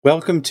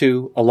Welcome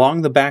to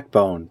Along the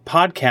Backbone,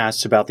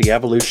 podcasts about the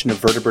evolution of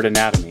vertebrate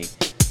anatomy.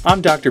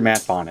 I'm Dr.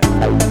 Matt Bonnet.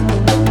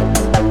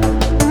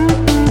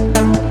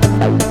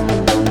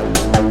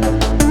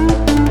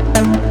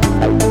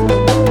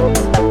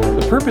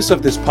 The purpose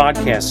of this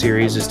podcast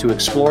series is to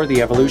explore the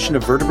evolution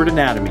of vertebrate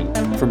anatomy,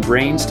 from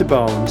brains to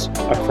bones,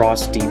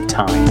 across deep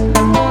time.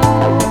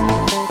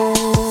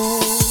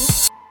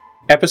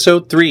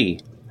 Episode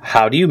 3,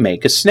 How do you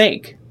make a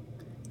snake?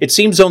 It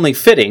seems only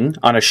fitting,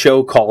 on a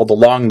show called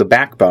Along the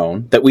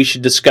Backbone, that we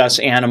should discuss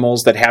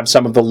animals that have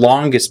some of the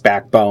longest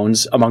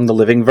backbones among the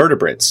living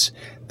vertebrates,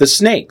 the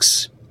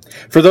snakes.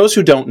 For those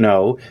who don't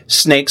know,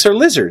 snakes are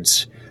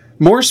lizards.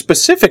 More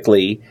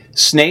specifically,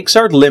 snakes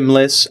are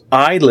limbless,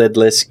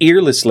 eyelidless,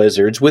 earless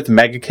lizards with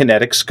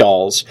megakinetic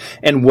skulls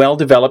and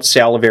well-developed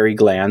salivary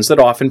glands that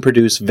often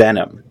produce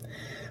venom.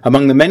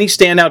 Among the many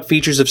standout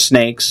features of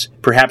snakes,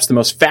 perhaps the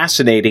most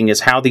fascinating is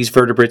how these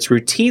vertebrates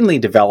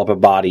routinely develop a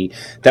body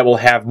that will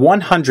have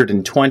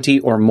 120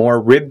 or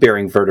more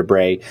rib-bearing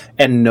vertebrae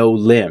and no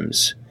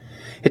limbs.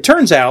 It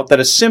turns out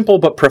that a simple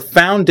but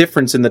profound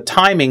difference in the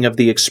timing of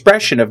the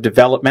expression of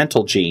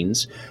developmental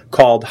genes,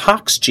 called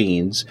Hox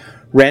genes,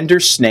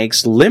 renders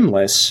snakes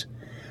limbless,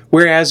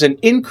 whereas an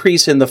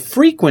increase in the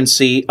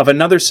frequency of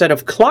another set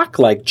of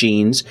clock-like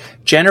genes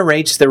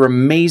generates their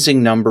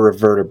amazing number of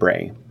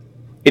vertebrae.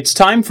 It's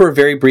time for a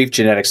very brief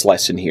genetics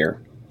lesson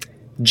here.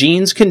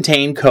 Genes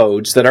contain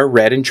codes that are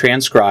read and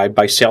transcribed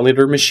by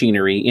cellular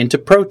machinery into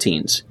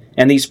proteins,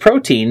 and these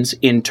proteins,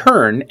 in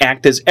turn,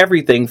 act as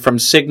everything from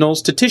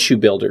signals to tissue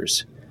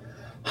builders.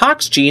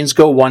 Hox genes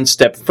go one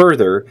step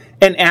further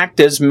and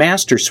act as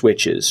master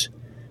switches.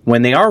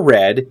 When they are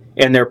read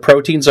and their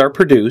proteins are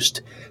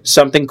produced,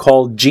 something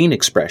called gene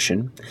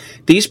expression,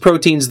 these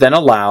proteins then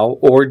allow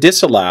or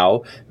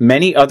disallow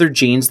many other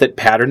genes that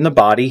pattern the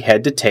body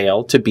head to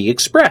tail to be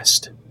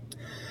expressed.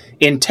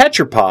 In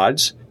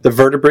tetrapods, the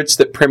vertebrates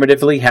that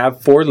primitively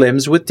have 4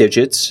 limbs with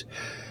digits,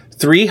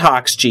 3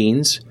 Hox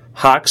genes,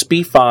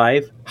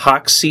 HOXB5,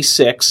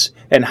 HOXC6,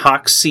 and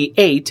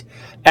HOXC8,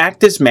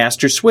 act as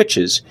master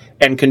switches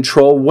and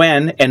control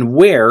when and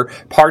where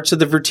parts of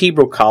the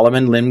vertebral column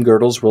and limb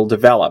girdles will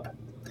develop.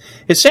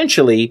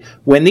 Essentially,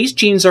 when these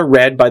genes are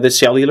read by the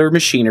cellular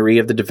machinery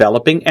of the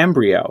developing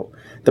embryo,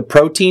 the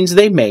proteins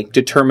they make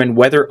determine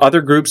whether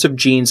other groups of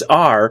genes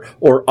are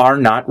or are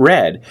not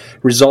read,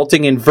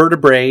 resulting in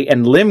vertebrae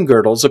and limb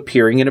girdles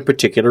appearing in a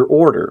particular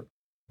order.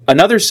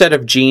 Another set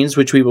of genes,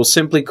 which we will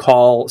simply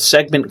call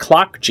segment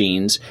clock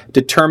genes,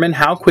 determine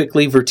how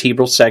quickly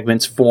vertebral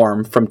segments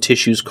form from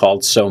tissues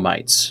called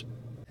somites.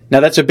 Now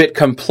that's a bit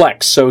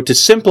complex, so to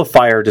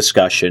simplify our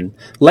discussion,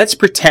 let's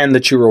pretend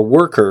that you're a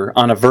worker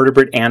on a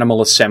vertebrate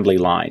animal assembly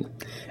line.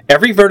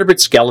 Every vertebrate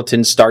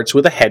skeleton starts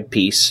with a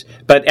headpiece,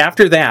 but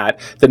after that,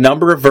 the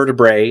number of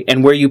vertebrae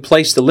and where you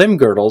place the limb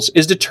girdles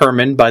is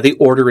determined by the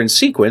order and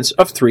sequence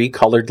of 3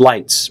 colored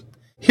lights.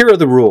 Here are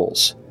the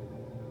rules.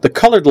 The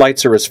colored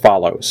lights are as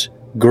follows: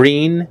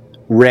 green,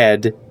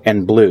 red,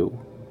 and blue.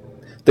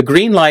 The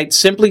green light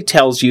simply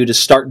tells you to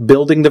start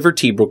building the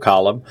vertebral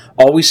column,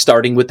 always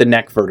starting with the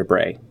neck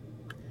vertebrae.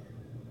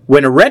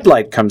 When a red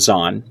light comes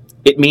on,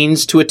 it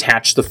means to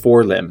attach the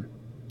forelimb.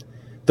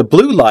 The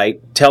blue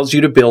light tells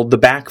you to build the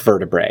back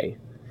vertebrae.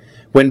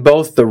 When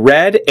both the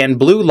red and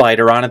blue light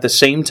are on at the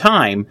same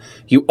time,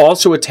 you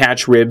also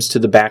attach ribs to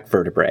the back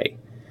vertebrae.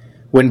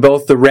 When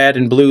both the red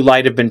and blue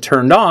light have been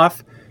turned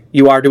off,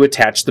 you are to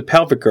attach the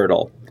pelvic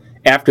girdle.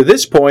 After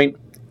this point,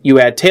 you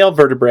add tail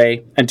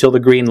vertebrae until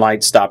the green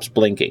light stops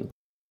blinking.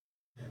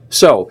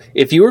 So,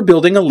 if you were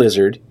building a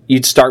lizard,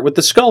 you'd start with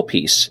the skull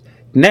piece.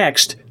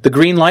 Next, the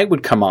green light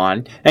would come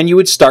on, and you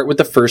would start with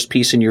the first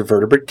piece in your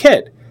vertebrate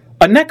kit,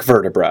 a neck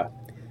vertebra.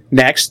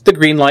 Next, the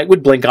green light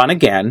would blink on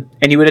again,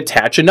 and you would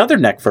attach another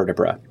neck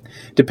vertebra.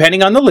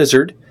 Depending on the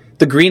lizard,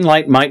 the green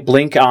light might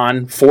blink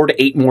on 4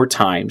 to 8 more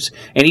times,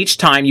 and each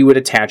time you would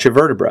attach a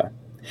vertebra.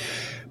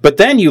 But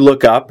then you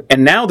look up,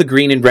 and now the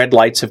green and red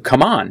lights have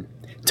come on.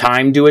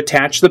 Time to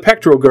attach the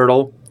pectoral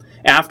girdle.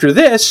 After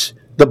this,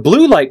 the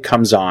blue light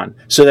comes on,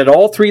 so that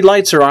all 3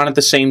 lights are on at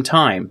the same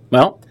time.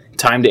 Well,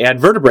 time to add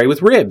vertebrae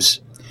with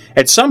ribs.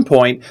 At some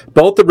point,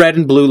 both the red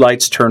and blue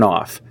lights turn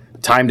off.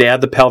 Time to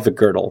add the pelvic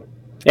girdle.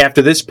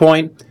 After this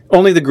point,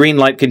 only the green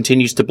light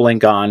continues to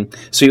blink on,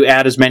 so you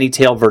add as many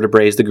tail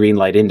vertebrae as the green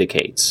light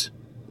indicates.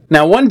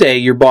 Now one day,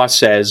 your boss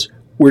says,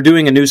 "We're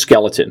doing a new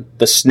skeleton,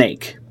 the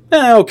snake."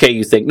 Okay,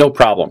 you think, no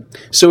problem.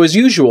 So as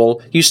usual,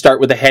 you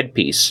start with a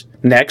headpiece.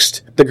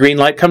 Next, the green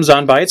light comes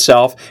on by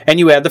itself, and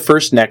you add the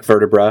first neck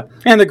vertebra,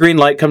 and the green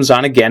light comes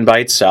on again by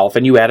itself,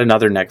 and you add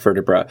another neck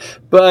vertebra.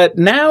 But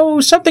now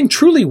something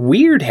truly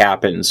weird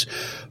happens.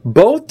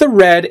 Both the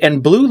red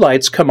and blue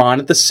lights come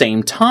on at the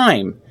same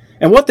time.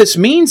 And what this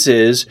means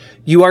is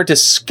you are to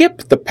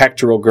skip the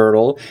pectoral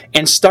girdle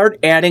and start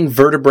adding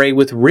vertebrae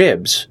with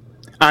ribs.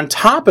 On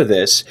top of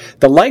this,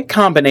 the light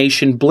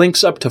combination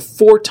blinks up to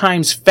 4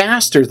 times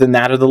faster than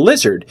that of the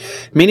lizard,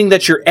 meaning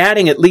that you're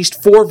adding at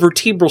least 4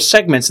 vertebral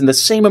segments in the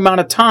same amount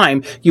of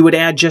time you would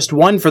add just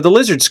one for the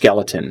lizard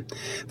skeleton.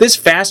 This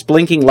fast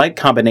blinking light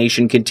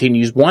combination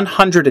continues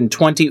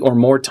 120 or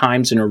more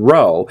times in a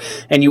row,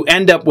 and you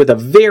end up with a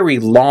very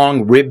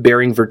long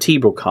rib-bearing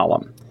vertebral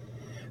column.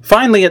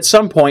 Finally, at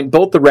some point,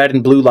 both the red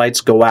and blue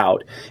lights go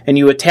out, and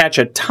you attach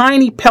a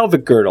tiny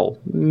pelvic girdle,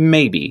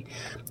 maybe.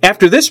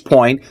 After this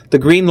point, the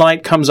green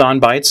light comes on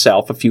by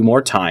itself a few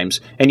more times,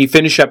 and you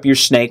finish up your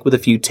snake with a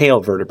few tail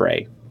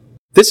vertebrae.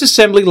 This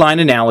assembly line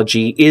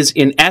analogy is,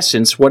 in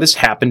essence, what has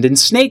happened in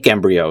snake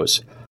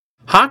embryos.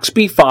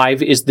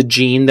 HOXB5 is the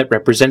gene that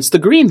represents the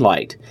green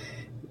light,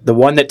 the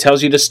one that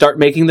tells you to start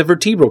making the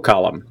vertebral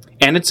column,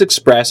 and it's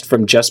expressed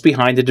from just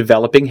behind the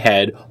developing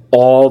head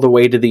all the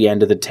way to the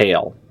end of the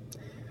tail.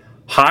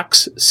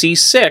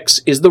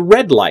 HOXC6 is the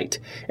red light,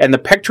 and the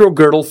pectoral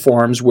girdle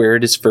forms where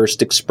it is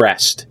first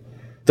expressed.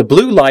 The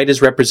blue light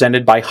is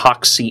represented by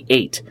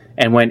HOXC8,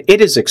 and when it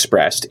is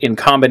expressed in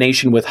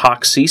combination with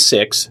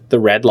HOXC6, the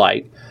red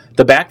light,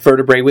 the back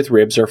vertebrae with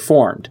ribs are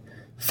formed.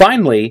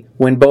 Finally,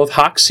 when both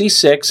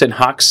HOXC6 and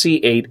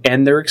HOXC8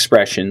 end their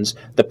expressions,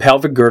 the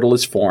pelvic girdle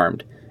is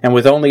formed, and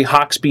with only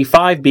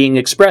HOXB5 being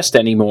expressed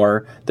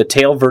anymore, the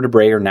tail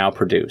vertebrae are now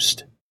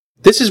produced.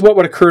 This is what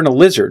would occur in a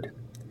lizard.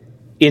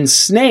 In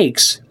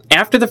snakes,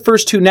 after the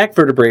first 2 neck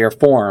vertebrae are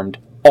formed,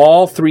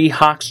 all 3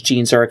 HOX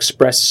genes are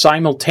expressed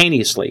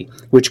simultaneously,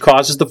 which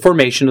causes the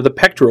formation of the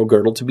pectoral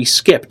girdle to be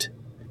skipped.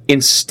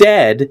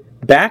 Instead,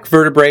 back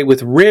vertebrae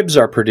with ribs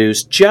are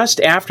produced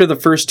just after the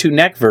first 2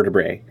 neck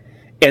vertebrae,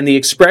 and the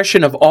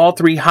expression of all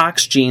 3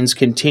 HOX genes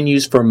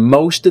continues for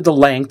most of the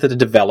length of the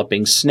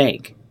developing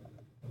snake.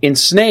 In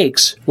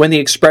snakes, when the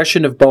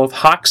expression of both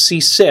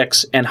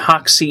HOXC6 and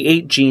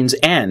HOXC8 genes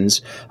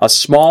ends, a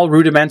small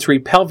rudimentary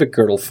pelvic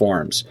girdle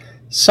forms,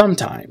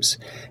 sometimes,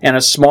 and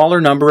a smaller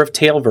number of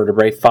tail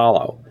vertebrae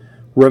follow.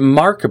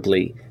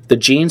 Remarkably, the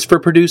genes for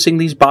producing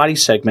these body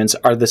segments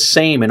are the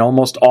same in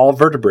almost all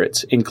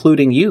vertebrates,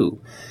 including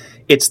you.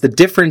 It's the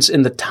difference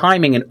in the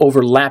timing and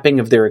overlapping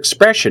of their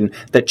expression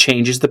that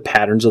changes the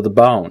patterns of the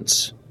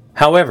bones.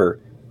 However,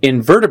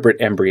 in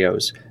vertebrate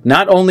embryos,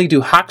 not only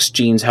do HOX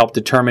genes help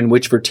determine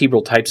which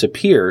vertebral types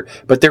appear,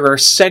 but there are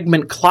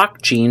segment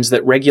clock genes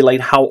that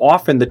regulate how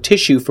often the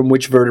tissue from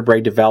which vertebrae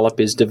develop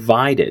is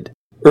divided.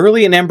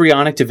 Early in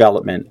embryonic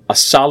development, a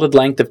solid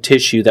length of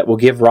tissue that will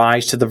give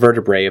rise to the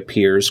vertebrae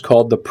appears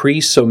called the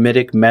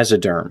presomatic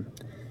mesoderm.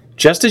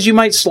 Just as you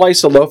might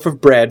slice a loaf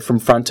of bread from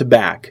front to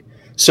back,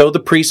 so the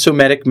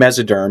presomatic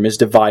mesoderm is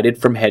divided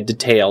from head to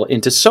tail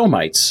into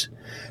somites.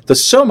 The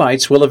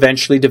somites will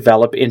eventually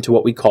develop into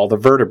what we call the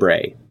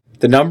vertebrae.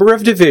 The number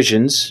of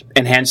divisions,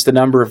 and hence the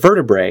number of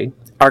vertebrae,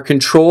 are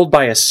controlled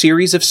by a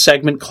series of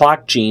segment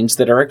clock genes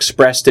that are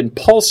expressed in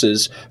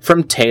pulses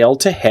from tail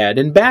to head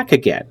and back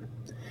again.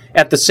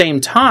 At the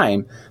same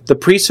time, the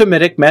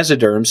presomatic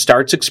mesoderm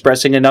starts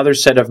expressing another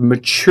set of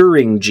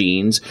maturing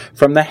genes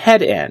from the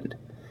head end.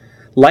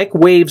 Like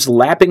waves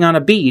lapping on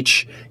a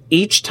beach,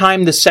 each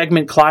time the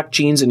segment clock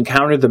genes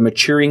encounter the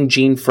maturing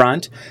gene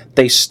front,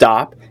 they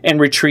stop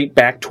and retreat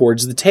back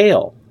towards the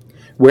tail.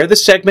 Where the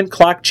segment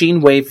clock gene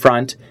wave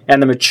front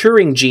and the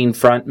maturing gene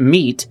front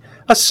meet,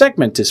 a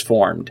segment is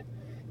formed.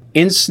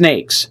 In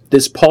snakes,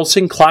 this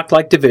pulsing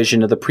clock-like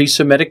division of the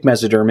presomatic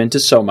mesoderm into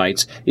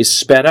somites is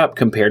sped up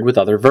compared with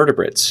other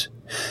vertebrates.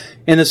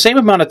 In the same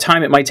amount of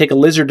time it might take a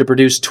lizard to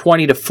produce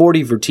 20 to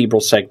 40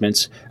 vertebral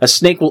segments, a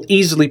snake will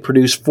easily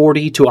produce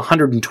 40 to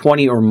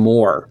 120 or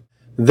more.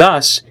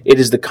 Thus, it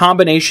is the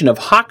combination of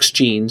HOX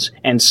genes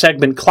and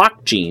segment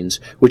clock genes,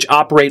 which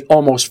operate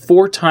almost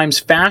 4 times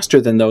faster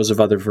than those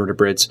of other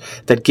vertebrates,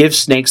 that give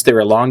snakes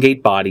their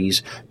elongate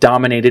bodies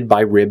dominated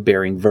by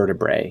rib-bearing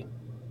vertebrae.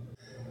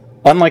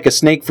 Unlike a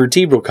snake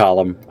vertebral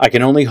column, I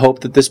can only hope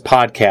that this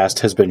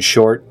podcast has been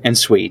short and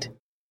sweet.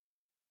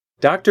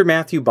 Dr.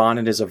 Matthew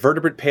Bonin is a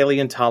vertebrate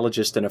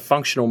paleontologist and a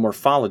functional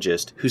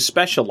morphologist who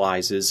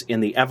specializes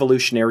in the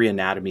evolutionary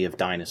anatomy of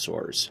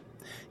dinosaurs.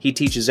 He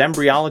teaches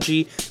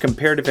embryology,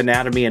 comparative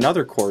anatomy, and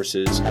other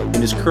courses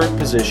in his current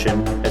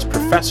position as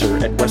professor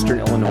at Western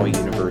Illinois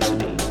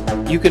University.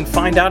 You can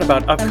find out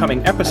about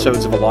upcoming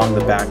episodes of Along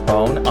the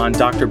Backbone on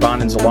Dr.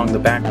 Bonin's Along the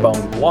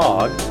Backbone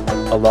blog,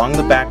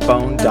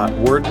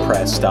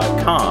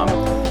 alongthebackbone.wordpress.com,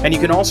 and you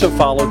can also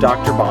follow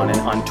Dr. Bonin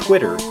on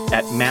Twitter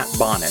at Matt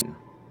Bonin.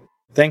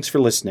 Thanks for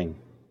listening.